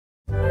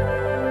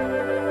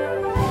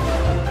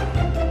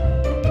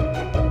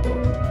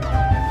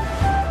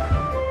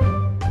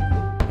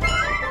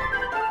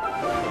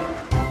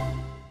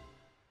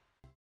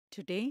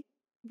Today,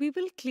 we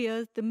will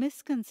clear the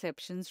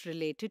misconceptions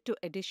related to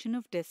addition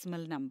of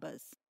decimal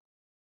numbers.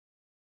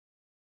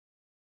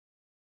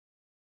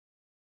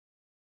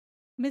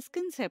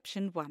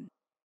 Misconception 1.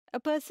 A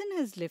person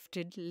has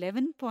lifted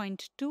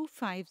 11.250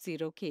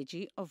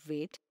 kg of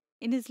weight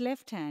in his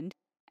left hand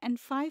and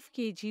 5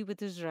 kg with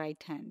his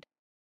right hand.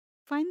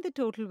 Find the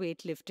total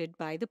weight lifted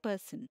by the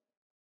person.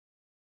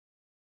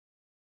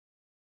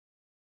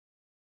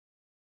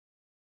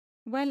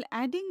 While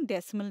adding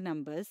decimal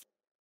numbers,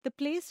 the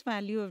place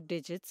value of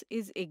digits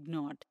is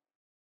ignored.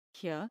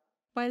 Here,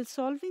 while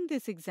solving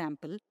this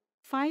example,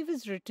 5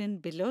 is written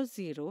below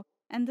 0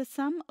 and the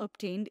sum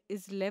obtained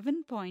is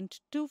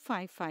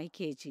 11.255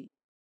 kg.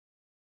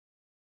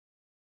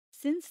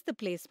 Since the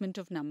placement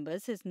of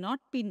numbers has not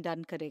been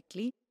done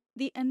correctly,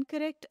 the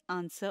incorrect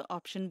answer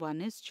option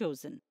 1 is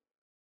chosen.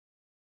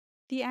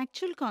 The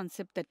actual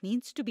concept that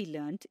needs to be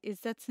learnt is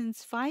that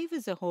since 5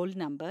 is a whole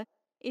number,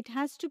 it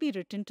has to be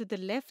written to the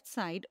left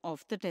side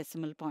of the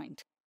decimal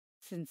point.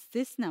 Since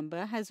this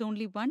number has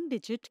only one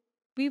digit,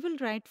 we will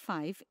write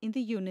 5 in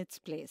the units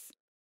place.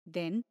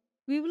 Then,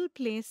 we will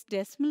place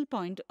decimal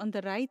point on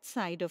the right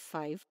side of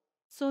 5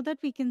 so that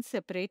we can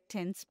separate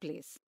tens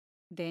place.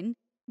 Then,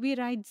 we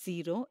write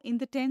 0 in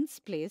the tens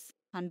place,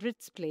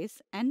 hundreds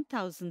place and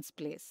thousands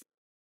place.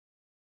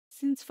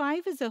 Since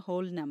 5 is a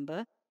whole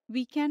number,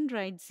 we can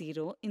write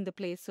 0 in the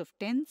place of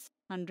tens,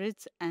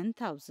 hundreds and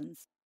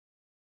thousands.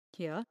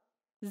 Here,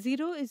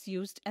 0 is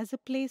used as a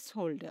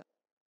placeholder.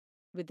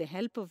 With the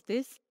help of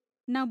this,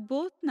 now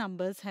both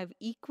numbers have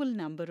equal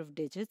number of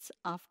digits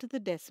after the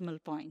decimal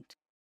point.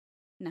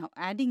 Now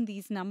adding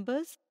these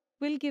numbers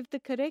will give the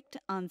correct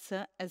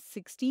answer as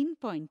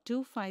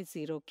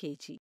 16.250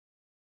 kg.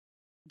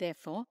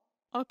 Therefore,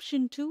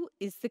 option 2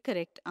 is the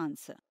correct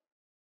answer.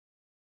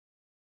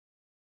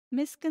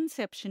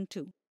 Misconception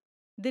 2.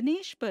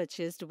 Dinesh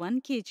purchased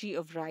 1 kg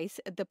of rice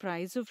at the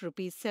price of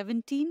Rs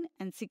 17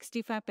 and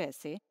 65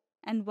 paise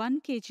and 1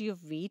 kg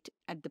of wheat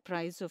at the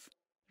price of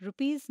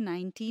Rs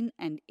 19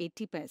 and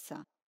 80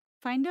 paisa.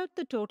 Find out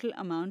the total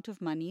amount of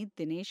money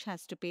Dinesh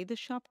has to pay the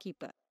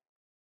shopkeeper.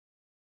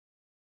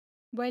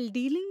 While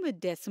dealing with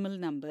decimal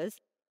numbers,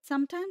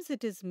 sometimes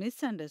it is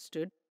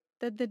misunderstood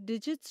that the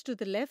digits to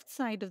the left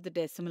side of the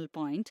decimal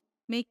point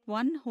make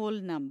one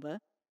whole number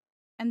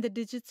and the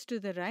digits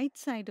to the right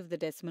side of the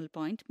decimal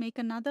point make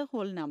another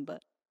whole number.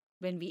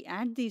 When we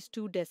add these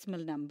two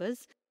decimal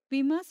numbers,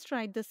 we must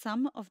write the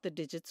sum of the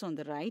digits on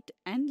the right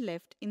and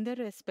left in their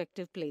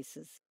respective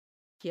places.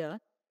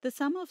 Here, the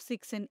sum of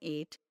 6 and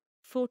 8,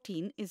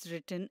 14, is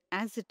written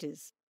as it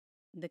is.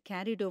 The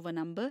carried over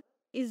number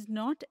is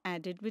not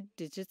added with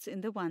digits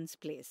in the ones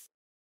place.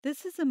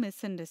 This is a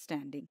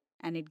misunderstanding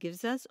and it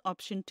gives us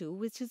option 2,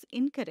 which is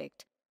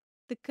incorrect.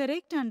 The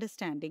correct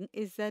understanding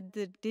is that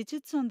the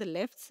digits on the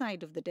left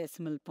side of the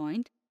decimal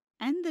point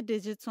and the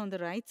digits on the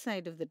right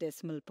side of the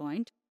decimal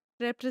point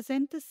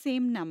represent the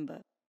same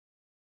number.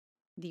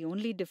 The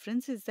only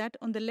difference is that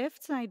on the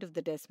left side of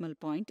the decimal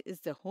point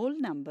is the whole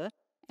number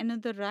and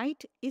on the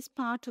right is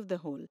part of the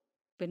whole.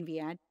 When we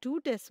add two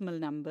decimal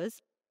numbers,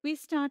 we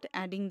start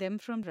adding them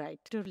from right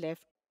to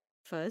left.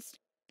 First,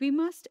 we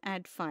must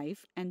add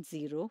 5 and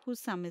 0 whose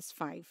sum is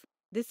 5.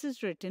 This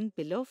is written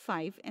below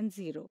 5 and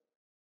 0.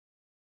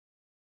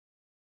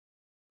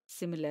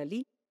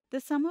 Similarly,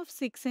 the sum of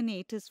 6 and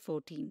 8 is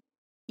 14.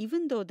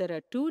 Even though there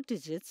are two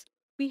digits,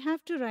 we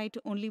have to write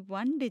only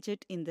one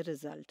digit in the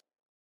result.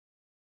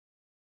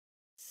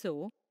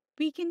 So,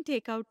 we can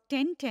take out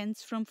 10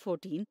 tenths from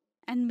 14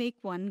 and make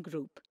one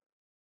group.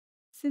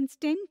 Since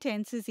 10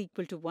 tenths is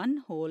equal to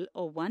one whole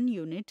or one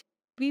unit,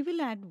 we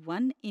will add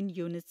 1 in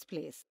units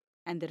place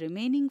and the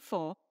remaining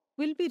 4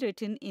 will be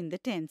written in the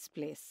tens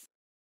place.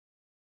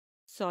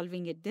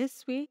 Solving it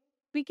this way,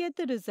 we get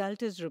the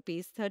result as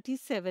Rs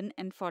 37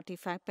 and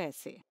 45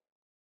 paise.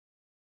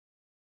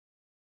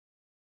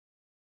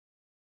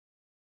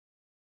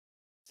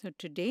 So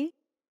today,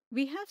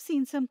 we have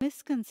seen some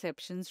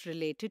misconceptions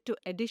related to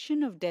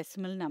addition of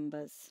decimal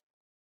numbers.